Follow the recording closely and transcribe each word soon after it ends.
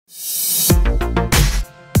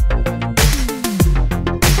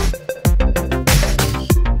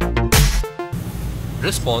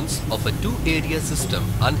response of a two-area system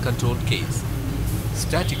uncontrolled case.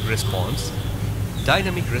 Static response,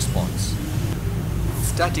 dynamic response.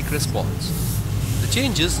 Static response. The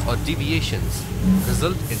changes or deviations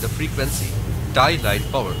result in the frequency, tie line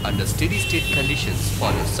power under steady-state conditions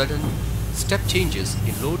follow sudden step changes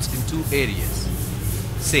in loads in two areas.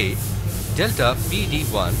 Say, delta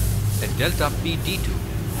PD1 and delta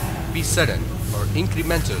PD2 be sudden or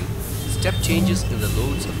incremental step changes in the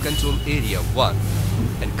loads of control area 1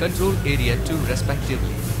 and control area 2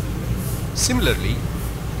 respectively. Similarly,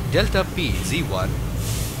 delta PZ1,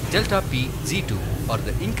 delta PZ2 are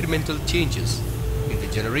the incremental changes in the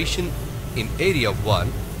generation in area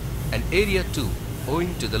 1 and area 2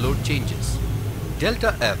 owing to the load changes.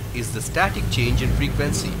 Delta F is the static change in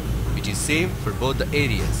frequency which is same for both the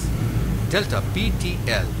areas. Delta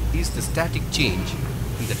PTL is the static change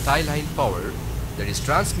in the tie line power that is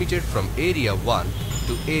transmitted from area 1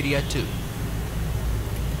 to area 2.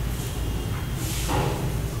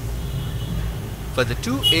 For the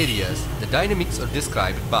two areas, the dynamics are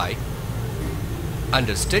described by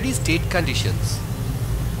under steady state conditions,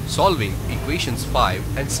 solving equations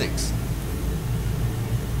 5 and 6.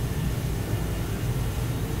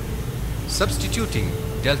 Substituting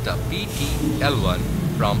delta PTL1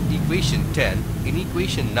 from equation 10 in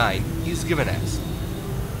equation 9 is given as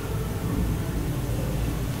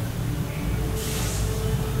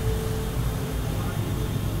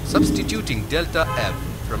substituting delta F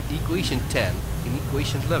from equation 10 in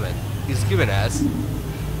equation 11 is given as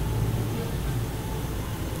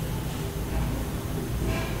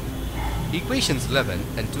equations 11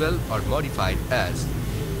 and 12 are modified as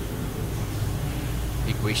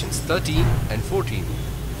equations 13 and 14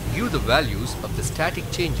 give the values of the static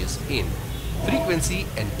changes in frequency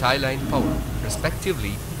and tie line power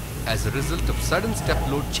respectively as a result of sudden step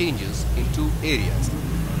load changes in two areas.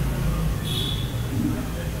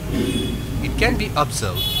 It can be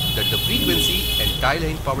observed that the frequency and tie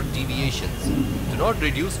line power deviations do not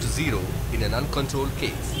reduce to zero in an uncontrolled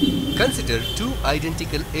case. Consider two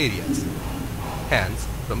identical areas. Hence,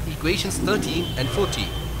 from equations 13 and 14,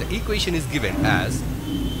 the equation is given as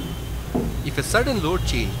if a sudden load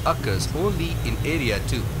change occurs only in area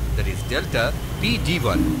 2, that is delta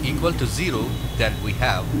PD1 equal to 0, then we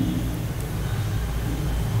have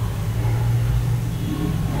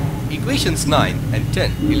equations 9 and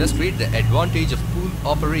 10 illustrate the advantage of pool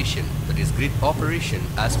operation, that is grid operation,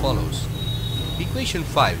 as follows. Equation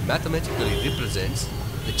 5 mathematically represents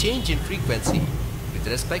the change in frequency with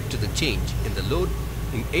respect to the change in the load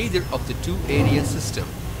in either of the two area system,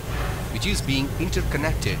 which is being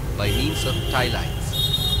interconnected by means of tie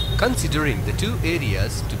lines. Considering the two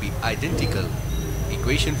areas to be identical,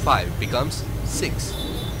 equation 5 becomes 6.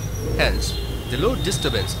 Hence, the load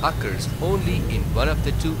disturbance occurs only in one of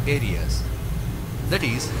the two areas, that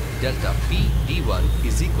is delta PD1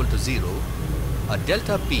 is equal to 0 or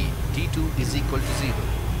delta PD2 is equal to 0.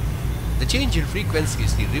 The change in frequency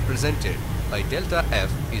is represented by delta F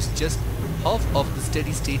is just half of the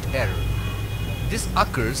steady state error. This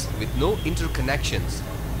occurs with no interconnections,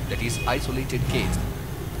 that is isolated case.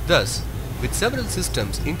 Thus, with several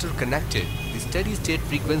systems interconnected, the steady state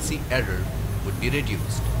frequency error would be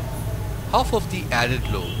reduced. Half of the added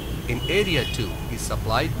load in area 2 is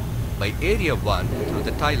supplied by area 1 through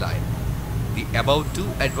the tie line. The above two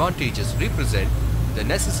advantages represent the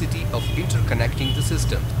necessity of interconnecting the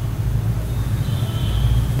system.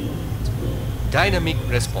 Dynamic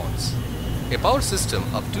response. A power system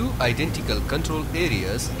of two identical control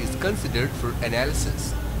areas is considered for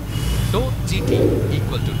analysis. Tau Gt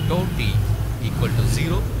equal to Tau T equal to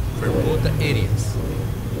 0 for both the areas.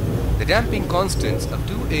 The damping constants of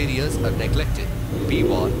two areas are neglected.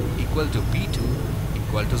 P1 equal to P2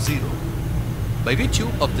 equal to 0. By virtue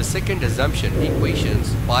of the second assumption,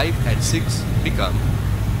 equations 5 and 6 become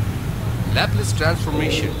Laplace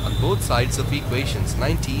transformation on both sides of equations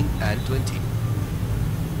 19 and 20.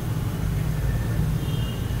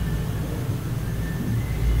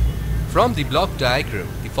 From the block diagram,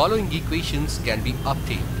 the following equations can be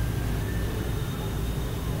obtained.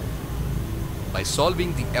 By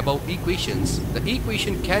solving the above equations, the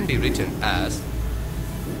equation can be written as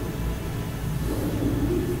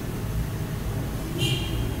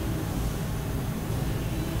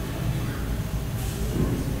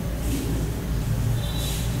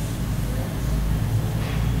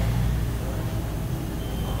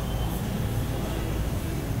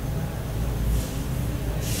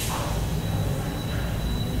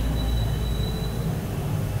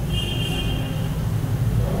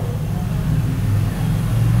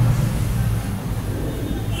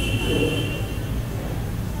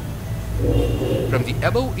From the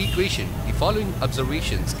above equation, the following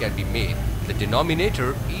observations can be made. The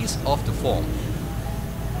denominator is of the form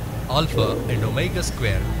alpha and omega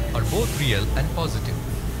square are both real and positive.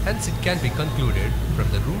 Hence it can be concluded from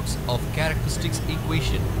the roots of characteristics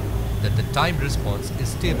equation that the time response is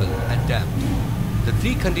stable and damped. The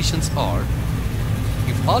three conditions are: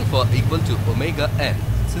 if alpha equal to omega n,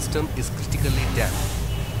 system is critically damped.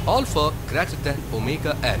 Alpha greater than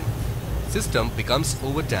omega n, system becomes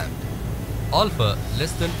overdamped. Alpha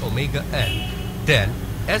less than omega n, then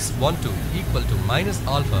S12 equal to minus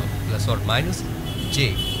alpha plus or minus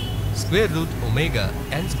j square root omega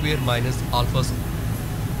n square minus alpha square,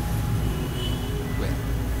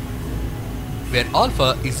 where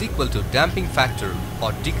alpha is equal to damping factor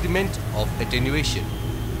or decrement of attenuation,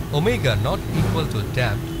 omega not equal to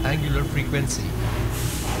damped angular frequency.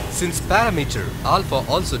 Since parameter alpha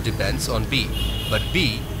also depends on b, but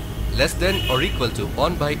b less than or equal to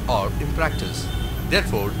 1 by r in practice.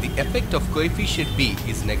 Therefore, the effect of coefficient b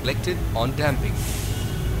is neglected on damping.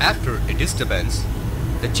 After a disturbance,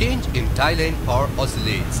 the change in tie line power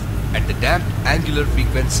oscillates at the damped angular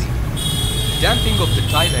frequency. Damping of the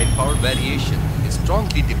tie line power variation is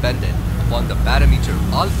strongly dependent upon the parameter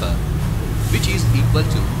alpha, which is equal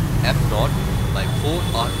to f0 by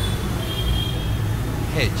 4r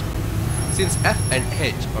h. Since f and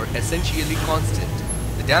h are essentially constant,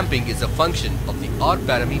 the damping is a function of the r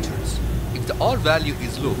parameters. If the r value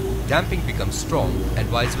is low, damping becomes strong and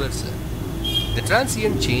vice versa. The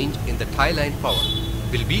transient change in the tie line power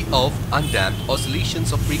will be of undamped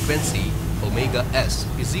oscillations of frequency omega s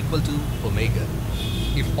is equal to omega.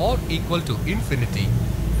 If r equal to infinity,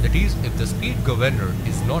 that is if the speed governor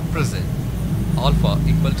is not present, alpha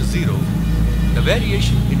equal to 0, the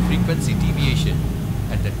variation in frequency deviation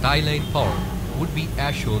and the tie line power would be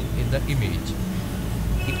as shown in the image.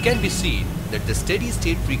 It can be seen that the steady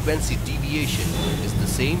state frequency deviation is the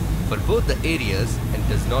same for both the areas and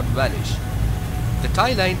does not vanish. The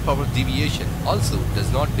tie line power deviation also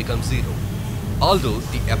does not become zero. Although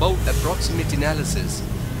the above approximate analysis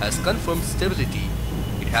has confirmed stability,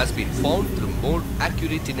 it has been found through more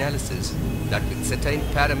accurate analysis that with certain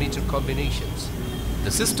parameter combinations,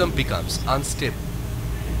 the system becomes unstable.